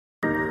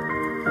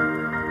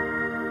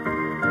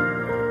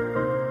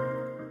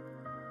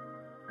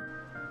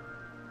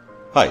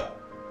Hi,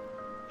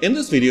 in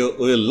this video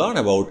we will learn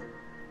about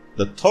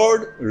the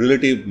third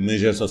relative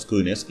measures of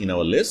skewness in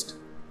our list,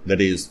 that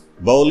is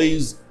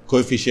Bowley's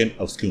coefficient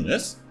of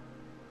skewness.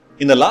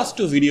 In the last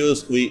two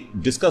videos we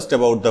discussed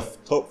about the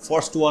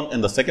first one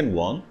and the second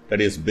one, that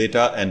is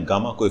beta and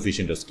gamma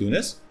coefficient of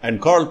skewness and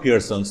Karl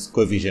Pearson's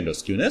coefficient of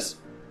skewness.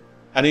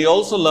 And we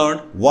also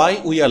learned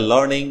why we are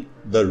learning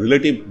the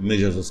relative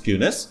measures of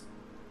skewness,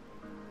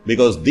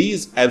 because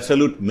these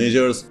absolute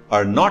measures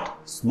are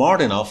not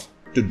smart enough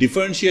to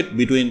differentiate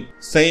between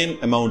same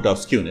amount of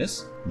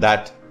skewness,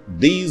 that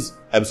these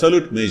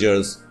absolute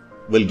measures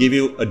will give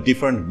you a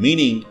different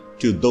meaning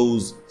to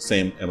those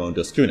same amount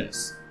of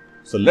skewness.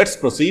 So let's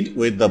proceed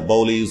with the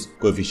Bowley's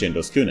coefficient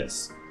of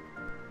skewness.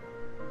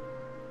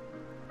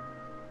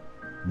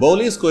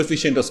 Bowley's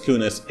coefficient of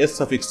skewness S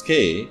suffix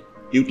k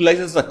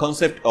utilizes the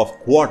concept of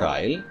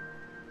quartile.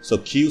 So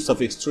q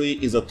suffix 3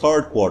 is a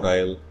third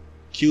quartile,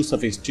 q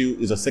suffix 2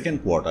 is a second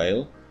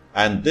quartile,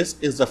 and this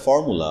is the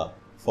formula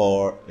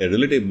for a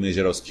relative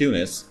measure of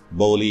skewness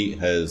Bowley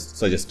has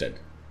suggested.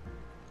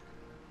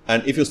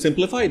 And if you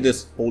simplify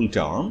this whole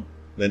term,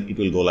 then it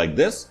will go like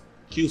this: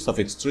 q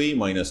suffix 3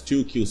 minus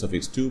 2q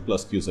suffix 2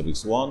 plus q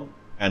suffix 1,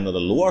 and on the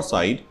lower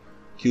side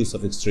q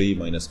suffix 3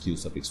 minus q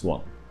suffix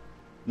 1.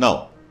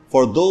 Now,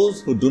 for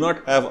those who do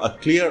not have a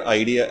clear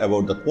idea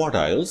about the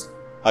quartiles,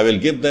 I will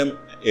give them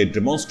a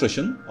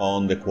demonstration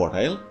on the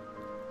quartile.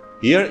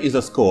 Here is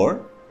a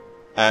score,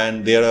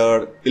 and there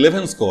are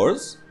 11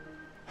 scores,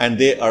 and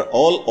they are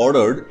all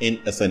ordered in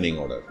ascending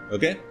order.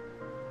 Okay?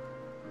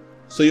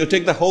 So you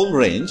take the whole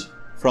range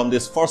from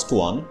this first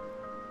one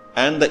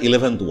and the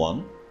 11th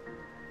one,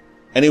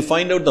 and you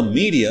find out the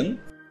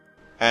median,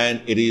 and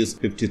it is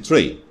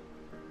 53.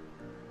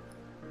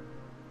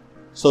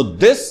 So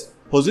this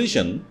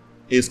position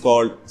is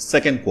called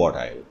second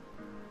quartile.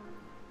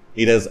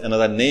 It has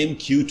another name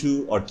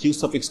Q2 or Q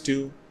suffix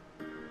 2.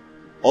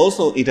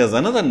 Also, it has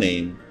another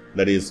name,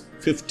 that is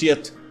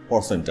 50th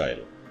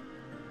percentile.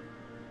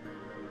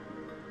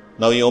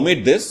 Now you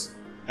omit this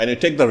and you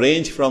take the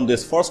range from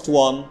this first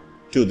one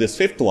to this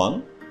fifth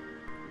one,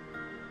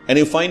 and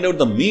you find out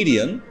the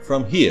median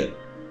from here,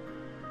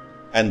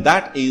 and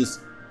that is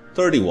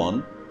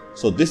 31.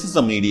 So this is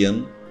the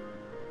median,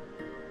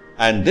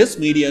 and this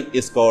median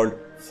is called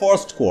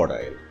first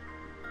quartile.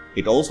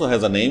 It also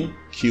has a name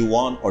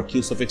Q1 or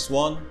Q suffix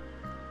 1.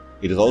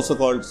 It is also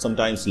called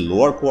sometimes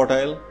lower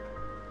quartile,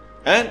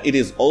 and it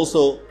is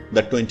also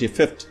the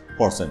 25th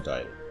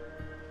percentile.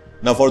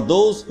 Now for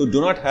those who do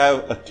not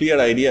have a clear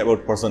idea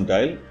about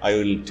percentile, I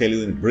will tell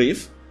you in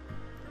brief.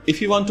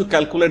 If you want to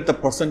calculate the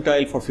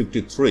percentile for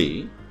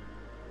 53,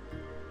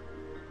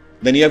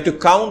 then you have to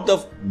count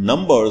the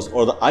numbers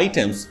or the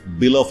items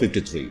below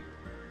 53.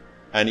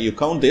 And you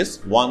count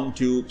this 1,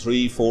 2,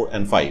 3, 4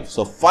 and 5.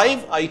 So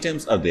 5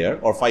 items are there,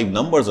 or 5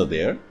 numbers are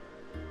there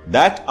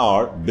that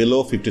are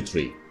below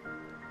 53.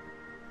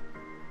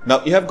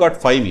 Now you have got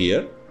 5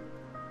 here,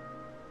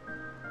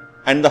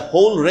 and the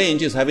whole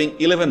range is having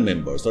 11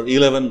 members or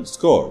 11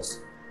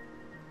 scores.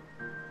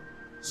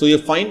 So you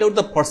find out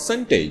the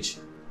percentage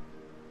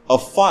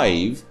of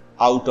 5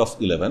 out of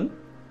 11,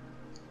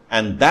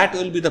 and that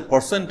will be the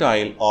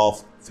percentile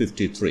of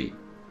 53.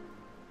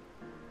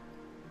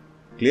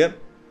 Clear?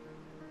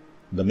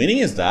 The meaning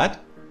is that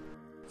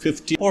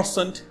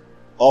 50%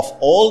 of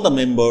all the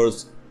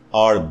members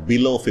are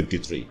below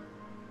 53.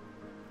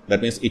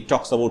 That means it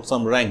talks about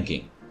some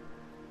ranking.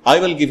 I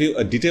will give you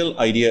a detailed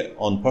idea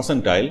on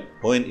percentile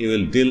when you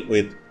will deal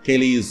with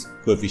Cayley's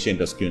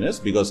coefficient of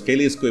skewness, because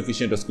Cayley's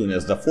coefficient of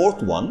skewness, the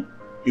fourth one,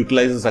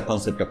 utilizes the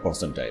concept of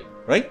percentile,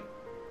 right?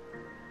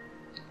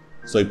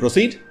 So you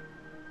proceed,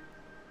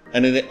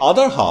 and in the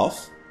other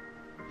half,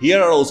 here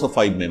are also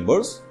 5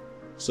 members.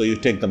 So you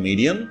take the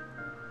median,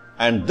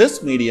 and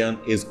this median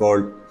is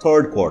called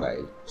third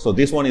quartile. So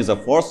this one is the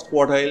first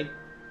quartile,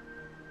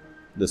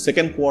 the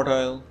second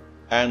quartile,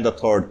 and the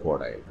third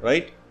quartile,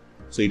 right?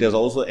 So it has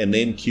also a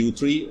name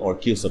Q3 or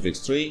Q suffix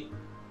 3.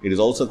 It is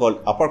also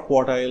called upper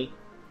quartile,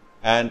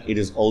 and it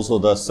is also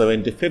the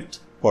 75th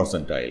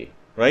percentile,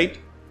 right?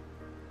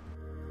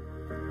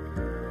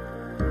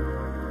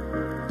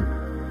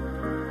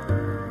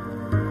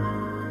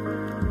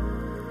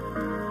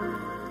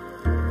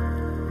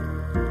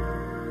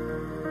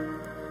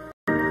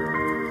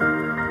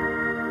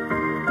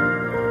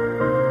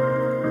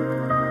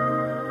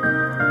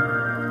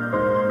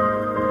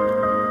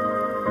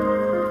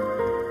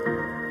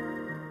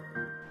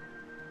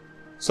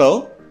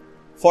 So,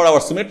 for our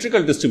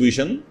symmetrical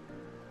distribution,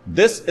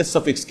 this S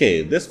suffix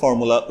k, this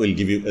formula will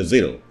give you a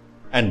 0,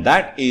 and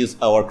that is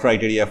our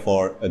criteria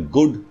for a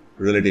good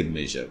relative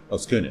measure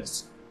of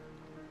skewness.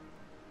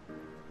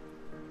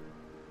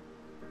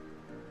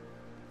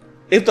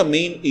 If the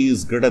mean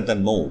is greater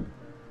than mode,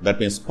 that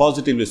means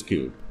positively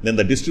skewed, then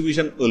the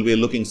distribution will be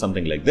looking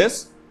something like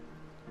this.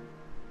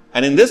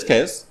 And in this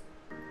case,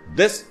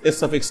 this S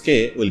suffix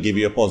k will give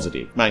you a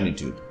positive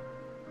magnitude.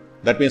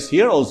 That means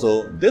here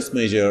also this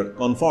measure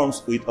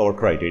conforms with our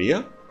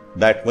criteria,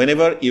 that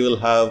whenever you will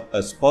have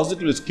a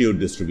positively skewed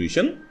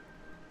distribution,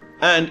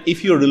 and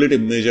if your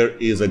relative measure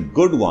is a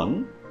good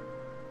one,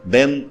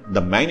 then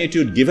the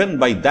magnitude given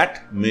by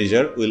that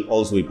measure will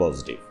also be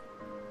positive.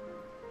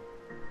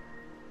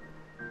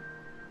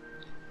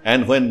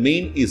 And when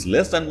mean is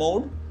less than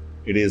mode,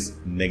 it is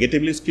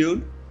negatively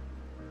skewed.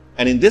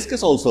 And in this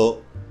case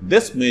also,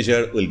 this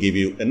measure will give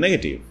you a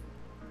negative.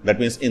 That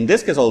means in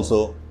this case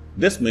also,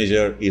 this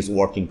measure is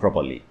working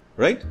properly,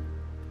 right?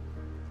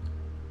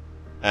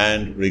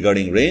 And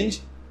regarding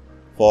range,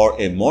 for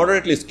a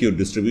moderately skewed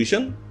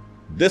distribution,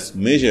 this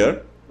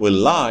measure will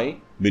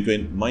lie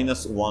between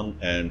 -1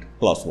 and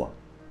 +1.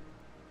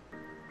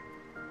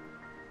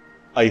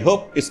 I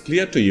hope it's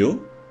clear to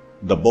you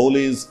the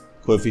Bowley's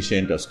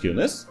coefficient of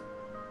skewness.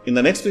 In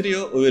the next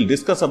video, we will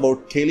discuss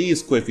about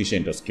Cayley's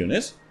coefficient of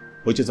skewness,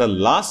 which is the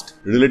last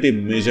relative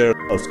measure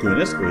of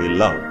skewness we will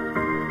learn.